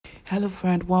Hello,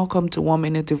 friend. Welcome to 1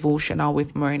 Minute Devotional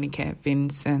with Morenike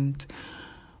Vincent.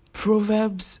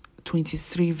 Proverbs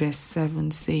 23 verse 7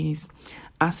 says,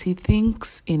 "As he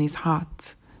thinks in his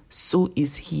heart, so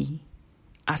is he.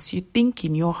 As you think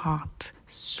in your heart,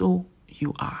 so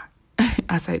you are."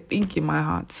 As I think in my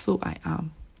heart, so I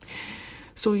am.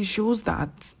 So it shows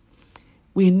that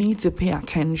we need to pay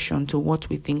attention to what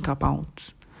we think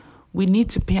about. We need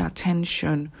to pay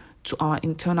attention to our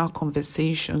internal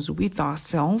conversations with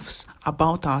ourselves,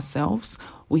 about ourselves,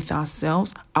 with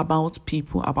ourselves, about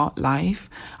people, about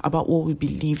life, about what we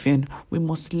believe in. We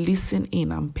must listen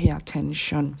in and pay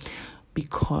attention,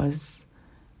 because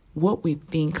what we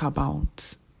think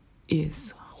about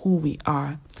is who we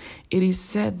are. It is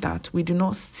said that we do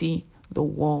not see the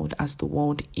world as the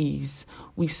world is.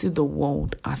 We see the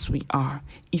world as we are.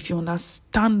 If you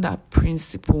understand that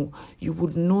principle, you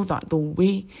would know that the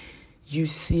way you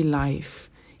see life,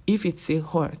 if it's a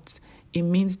hurt, it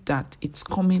means that it's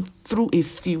coming through a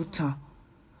filter,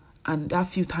 and that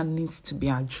filter needs to be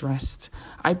addressed.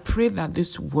 I pray that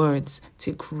these words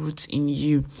take root in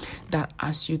you, that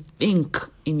as you think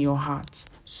in your heart,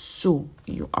 so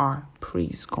you are.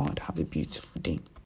 Praise God. Have a beautiful day.